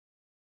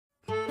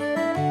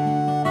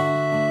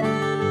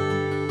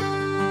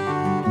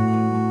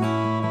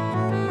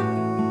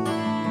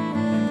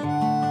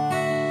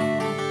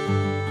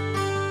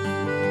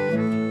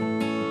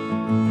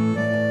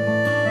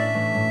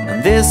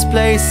This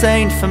place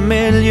ain't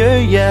familiar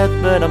yet,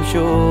 but I'm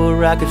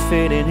sure I could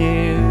fit in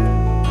here.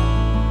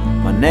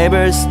 My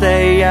neighbors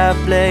stay up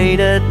late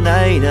at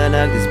night. I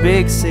like this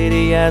big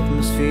city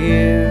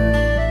atmosphere.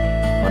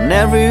 On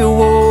every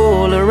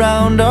wall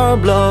around our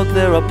block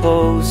there are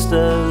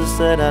posters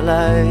that I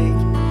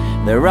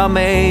like. There are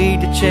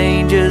made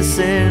changes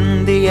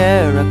in the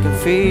air. I can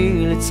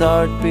feel its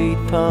heartbeat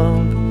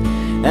pump.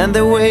 And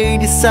the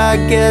wages I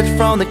get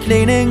from the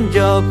cleaning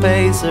job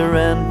pays the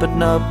rent, but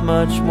not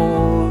much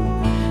more.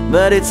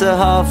 But it's a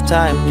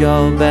half-time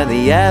job and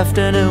the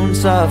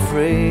afternoons are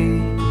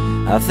free.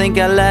 I think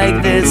I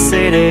like this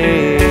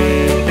city.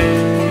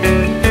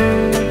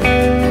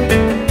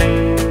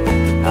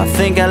 I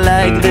think I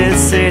like this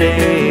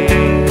city.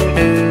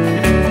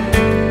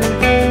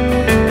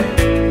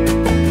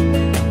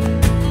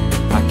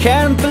 I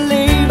can't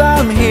believe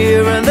I'm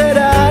here and that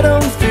I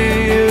don't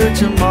fear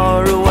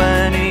tomorrow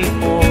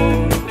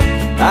anymore.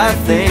 I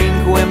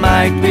think we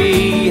might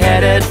be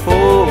headed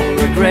for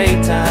a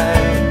great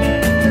time.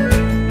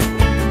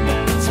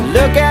 So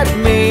look at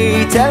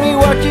me, tell me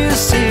what you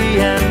see,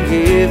 and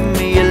give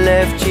me a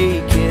left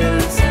cheek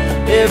kiss.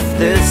 If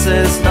this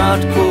is not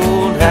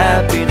cold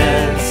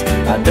happiness,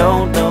 I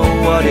don't know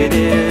what it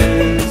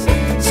is.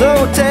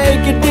 So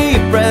take a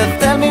deep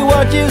breath, tell me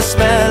what you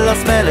smell. I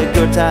smell a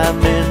good time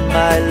in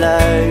my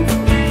life.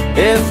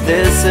 If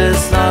this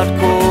is not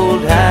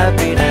cold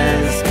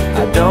happiness,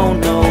 I don't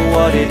know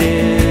what it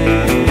is.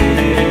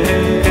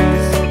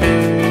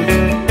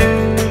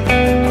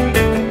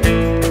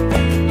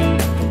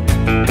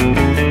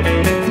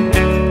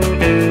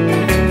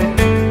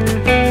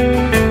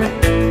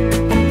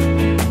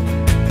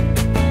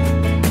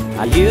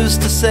 I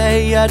used to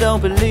say I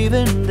don't believe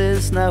in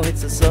this, now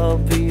it's as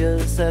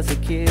obvious as a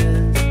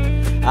kiss.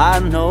 I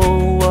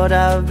know what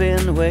I've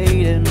been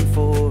waiting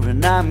for,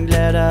 and I'm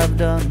glad I've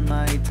done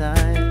my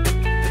time.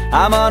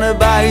 I'm on a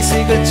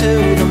bicycle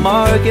to the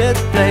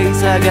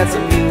marketplace. I got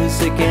some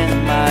music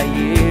in my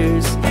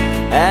ears,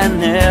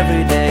 and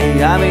every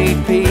day I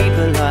meet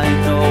people I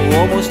know.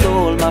 Almost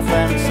all my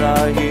friends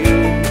are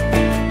here.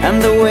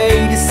 And the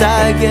wages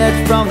I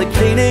get from the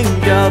cleaning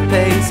job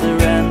pays the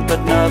rent,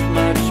 but not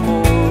much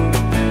more.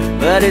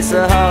 But it's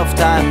a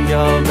half-time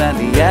job and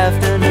the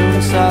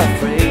afternoons are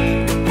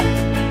free.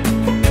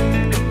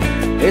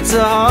 It's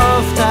a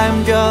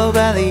half-time job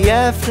and the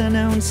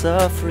afternoons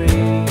are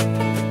free.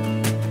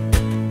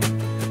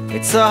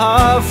 It's a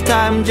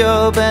half-time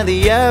job and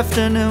the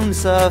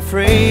afternoons are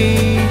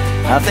free.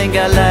 I think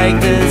I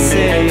like this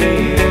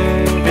city.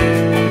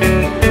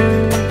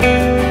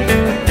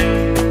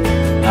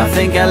 I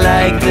think I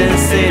like this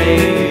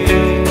city.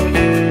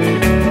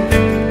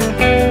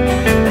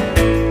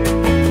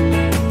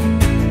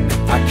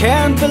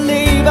 Can't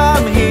believe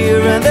I'm here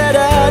and that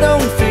I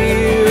don't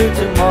fear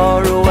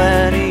tomorrow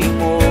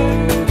anymore.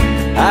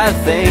 I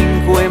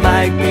think we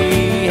might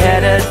be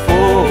headed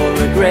for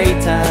a great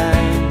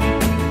time.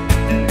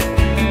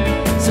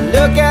 So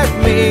look at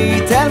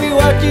me, tell me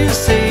what you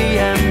see,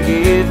 and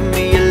give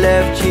me a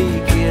left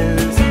cheek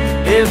kiss.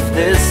 If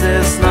this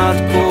is not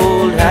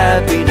cold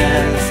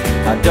happiness,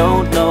 I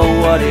don't know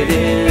what it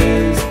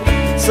is.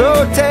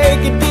 So take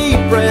a deep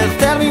breath,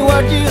 tell me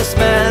what you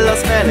smell. I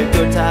smell a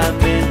good time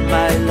in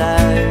my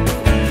life.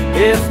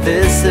 If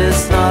this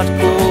is not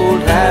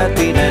cold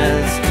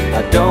happiness,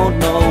 I don't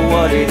know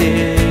what it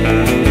is.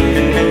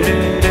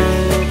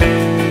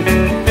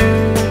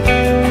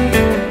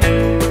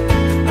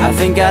 I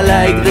think I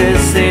like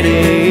this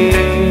city.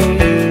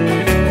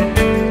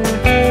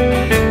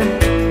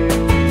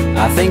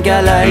 I think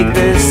I like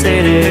this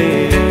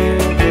city.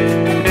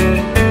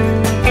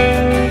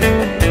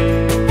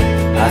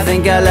 I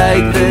think I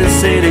like this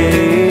city.